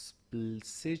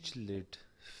cichlid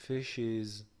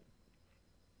fishes,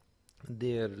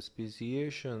 their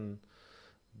speciation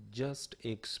just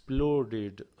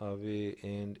exploded away,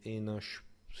 and in a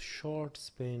short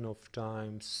span of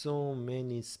time so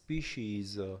many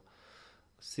species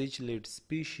cichlid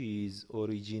species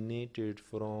originated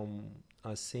from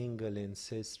a single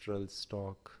ancestral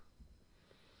stock.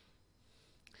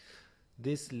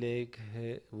 This lake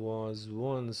was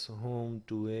once home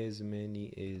to as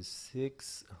many as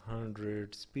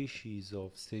 600 species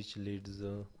of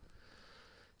cichlids.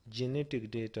 Genetic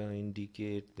data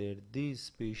indicate that these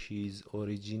species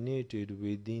originated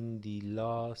within the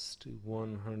last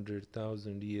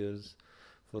 100,000 years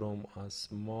from a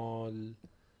small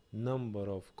number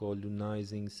of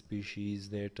colonizing species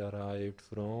that arrived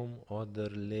from other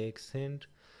lakes and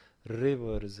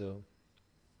rivers.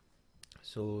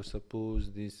 So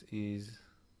suppose this is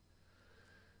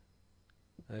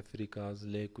Africa's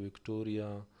Lake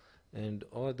Victoria, and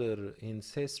other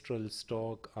ancestral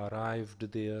stock arrived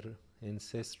there,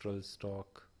 ancestral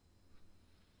stock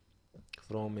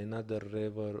from another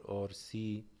river or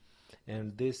sea,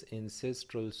 and this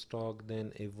ancestral stock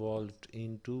then evolved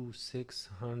into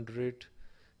 600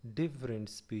 different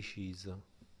species.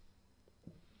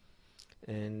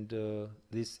 And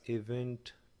this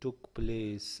event took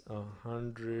place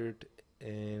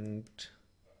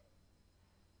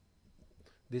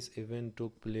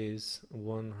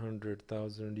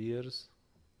 100,000 years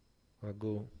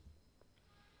ago.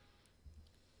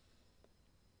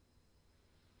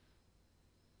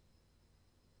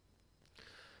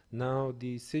 Now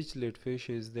the cichlid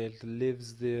fishes that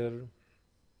lives there,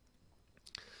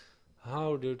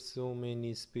 how did so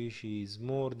many species,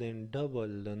 more than double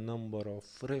the number of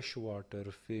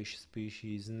freshwater fish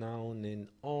species known in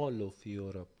all of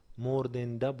Europe, more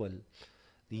than double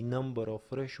the number of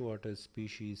freshwater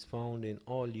species found in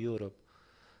all Europe,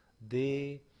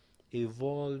 they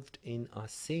evolved in a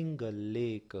single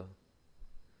lake.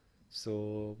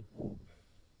 So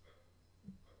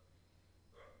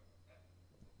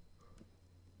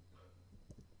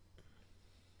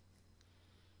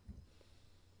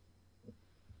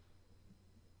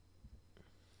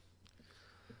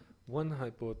one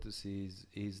hypothesis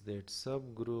is that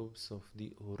subgroups of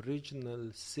the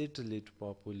original cichlid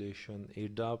population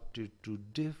adapted to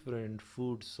different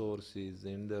food sources,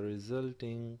 and the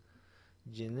resulting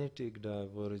genetic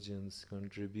divergence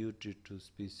contributed to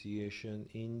speciation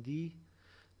in the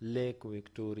Lake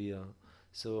Victoria.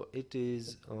 So it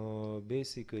is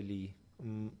basically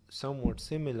somewhat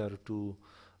similar to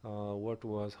what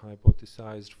was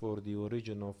hypothesized for the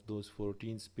origin of those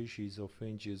 14 species of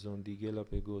finches on the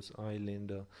Galapagos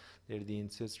Island, that the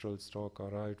ancestral stock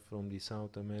arrived from the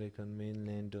South American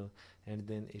mainland, and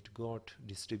then it got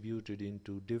distributed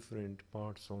into different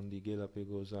parts on the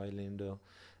Galapagos Island,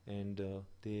 and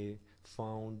they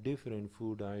found different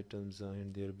food items,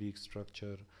 and their beak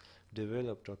structure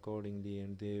developed accordingly,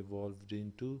 and they evolved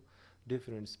into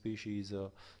different species.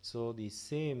 So the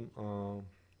same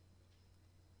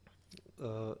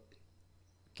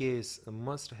case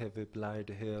must have applied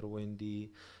here when the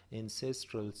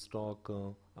ancestral stock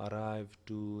arrived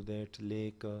to that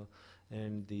lake,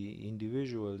 and the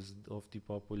individuals of the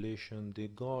population, they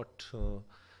got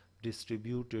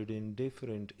distributed in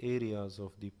different areas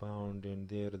of the pond, and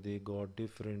there they got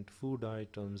different food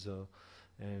items,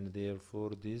 and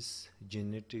therefore this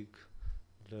genetic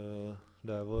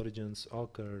divergence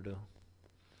occurred.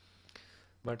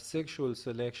 But sexual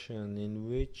selection, in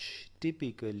which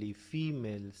typically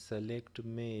females select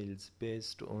males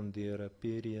based on their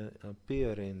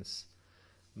appearance,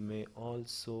 may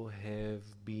also have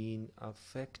been a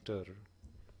factor.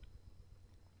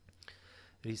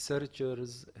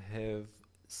 Researchers have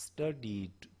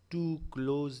studied two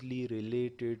closely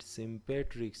related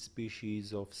sympatric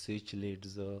species of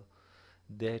cichlids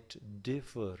that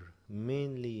differ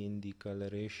mainly in the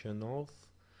coloration of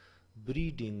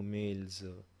breeding males.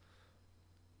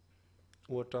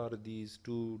 What are these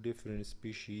two different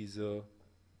species?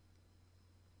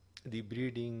 The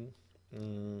breeding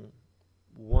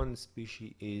one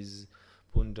species is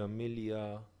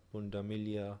Pundamelia,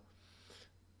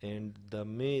 and the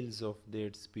males of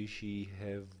that species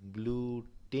have blue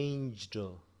tinged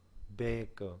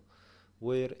back,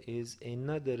 whereas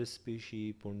another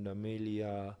species,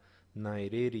 Pundamelia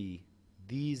naireri,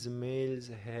 these males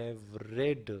have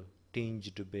red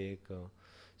tinged back.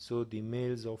 So the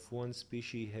males of one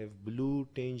species have blue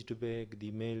tinged back,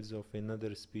 the males of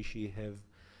another species have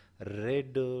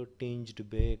red tinged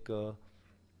back,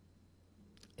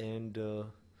 and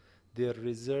their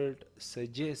result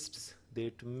suggests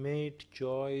that mate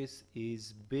choice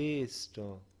is based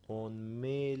on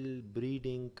male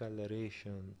breeding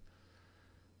coloration,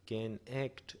 can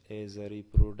act as a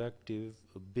reproductive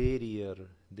barrier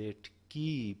that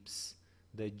keeps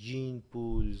the gene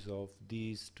pools of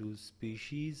these two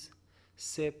species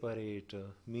separate.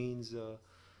 Means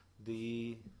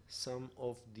the some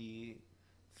of the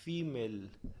female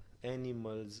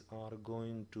animals are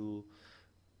going to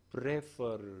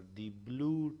prefer the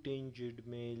blue tinged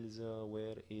males,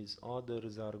 whereas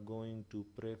others are going to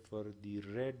prefer the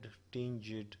red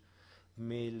tinged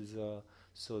males.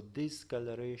 So this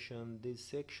coloration, this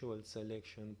sexual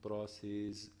selection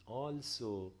process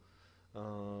also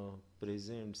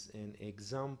presents an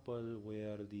example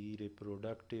where the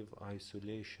reproductive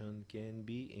isolation can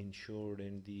be ensured,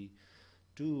 and the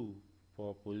two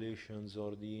populations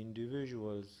or the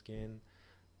individuals can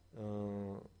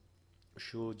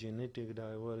show genetic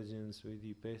divergence with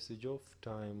the passage of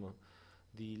time.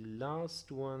 The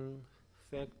last one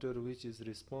factor which is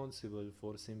responsible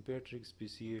for sympatric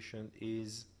speciation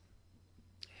is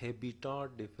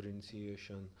habitat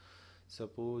differentiation.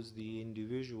 Suppose the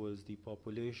individuals, the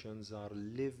populations are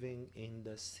living in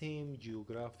the same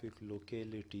geographic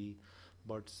locality,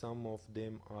 but some of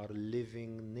them are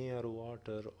living near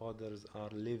water, others are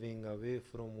living away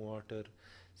from water,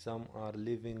 some are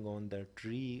living on the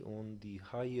tree on the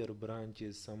higher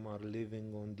branches, some are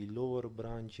living on the lower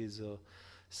branches,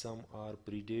 some are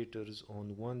predators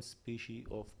on one species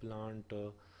of plant,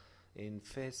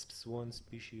 infests one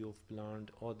species of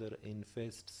plant, other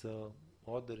infests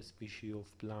other species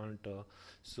of plant,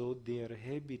 so their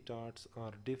habitats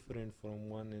are different from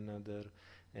one another,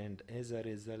 and as a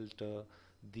result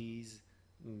these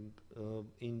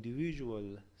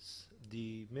individuals,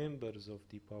 the members of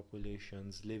the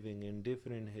populations living in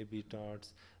different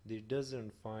habitats, they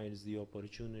doesn't find the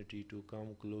opportunity to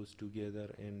come close together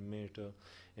and mate,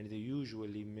 and they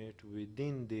usually mate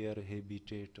within their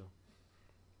habitat.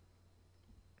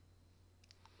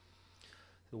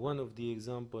 One of the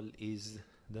example is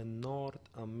the North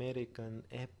American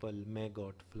apple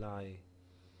maggot fly,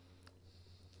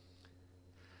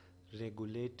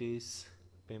 Regulatus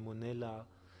pemonella.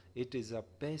 It is a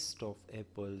pest of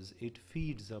apples. It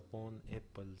feeds upon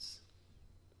apples.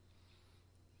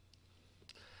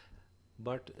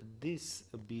 But this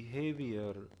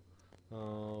behavior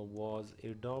was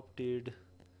adopted,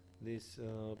 this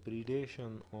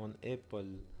predation on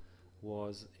apple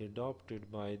was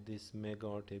adopted by this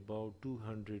maggot about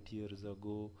 200 years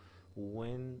ago,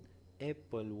 when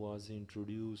apple was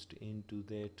introduced into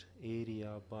that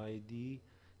area by the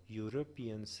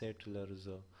European settlers.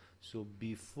 So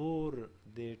before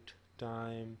that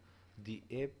time,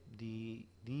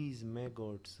 these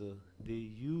maggots they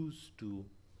used to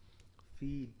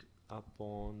feed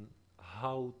upon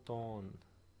hawthorn.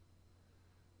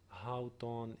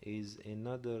 Hawthorn is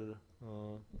another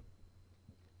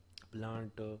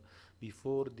plant.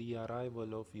 Before the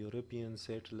arrival of European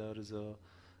settlers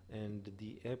and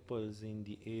the apples in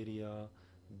the area,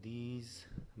 these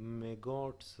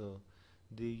maggots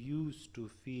they used to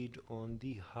feed on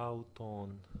the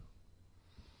hawthorn.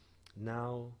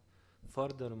 Now,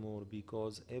 furthermore,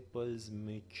 because apples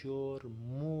mature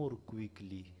more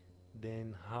quickly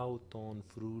than hawthorn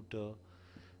fruit,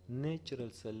 natural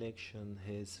selection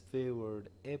has favored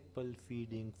apple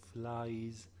feeding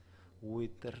flies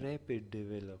with rapid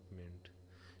development.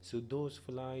 So those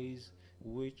flies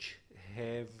which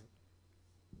have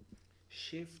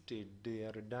shifted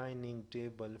their dining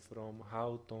table from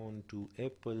hawthorn to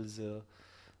apples,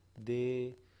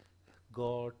 they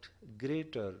got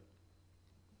greater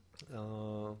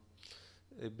uh,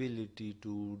 ability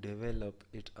to develop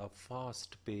at a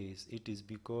fast pace. It is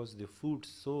because the food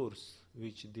source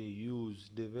which they use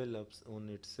develops on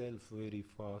itself very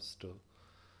fast.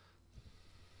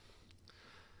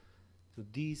 So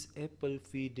these apple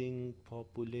feeding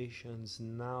populations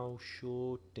now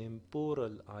show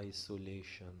temporal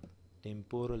isolation.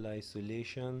 Temporal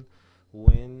isolation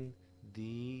when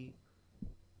the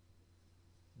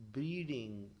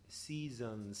breeding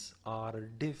seasons are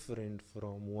different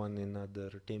from one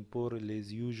another. Temporal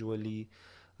is usually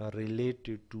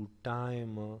related to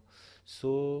time.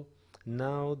 So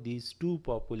now these two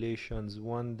populations,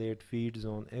 one that feeds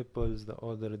on apples, the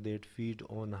other that feed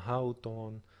on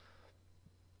hawthorn,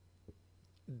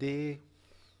 they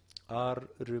are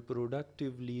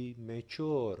reproductively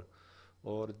mature,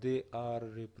 or they are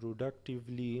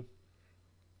reproductively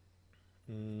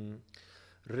mm,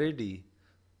 ready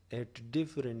at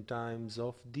different times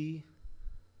of the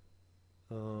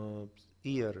uh,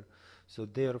 year. So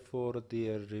therefore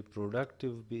their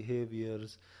reproductive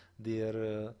behaviors,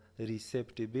 their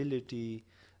receptibility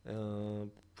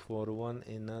for one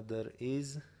another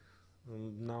is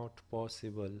not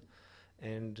possible.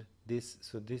 And this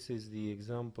is the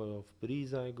example of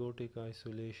pre-zygotic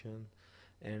isolation,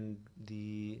 and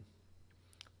the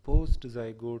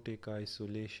post-zygotic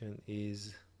isolation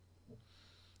is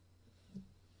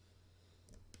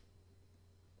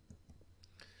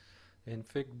in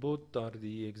fact both are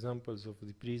the examples of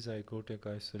the pre-zygotic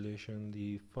isolation.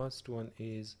 The first one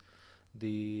is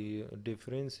the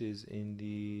differences in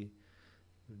the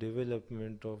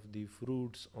development of the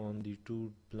fruits on the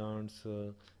two plants,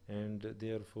 and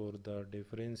therefore the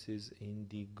differences in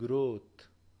the growth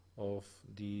of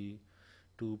the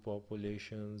two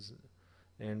populations,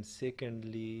 and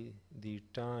secondly the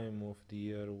time of the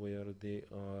year where they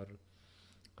are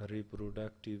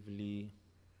reproductively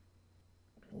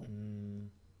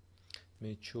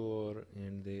mature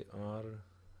and they are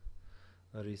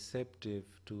receptive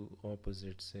to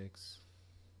opposite sex.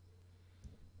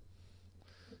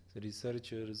 The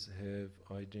researchers have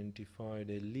identified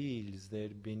alleles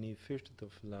that benefit the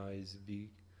flies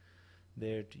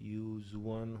that use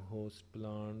one host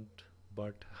plant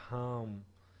but harm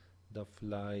the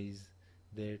flies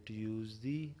that use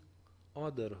the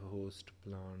other host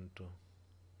plant.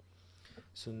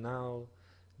 So now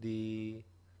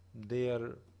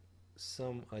there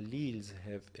some alleles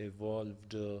have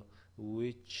evolved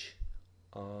which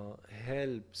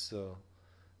helps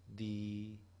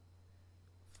the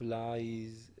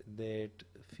flies that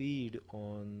feed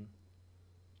on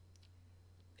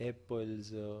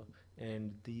apples,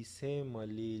 and the same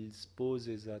alleles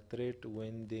poses a threat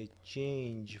when they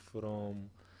change from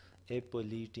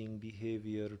apple eating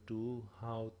behavior to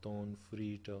hawthorn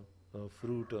fruit.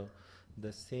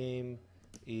 The same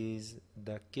is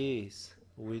the case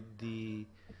with the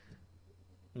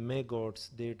maggots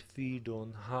that feed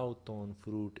on hawthorn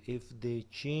fruit. If they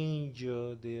change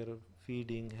their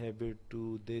feeding habit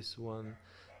to this one,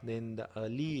 then the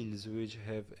alleles which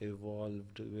have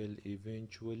evolved will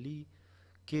eventually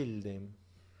kill them.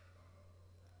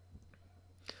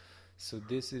 So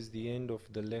this is the end of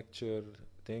the lecture.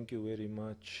 Thank you very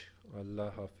much.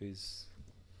 Allah Hafiz.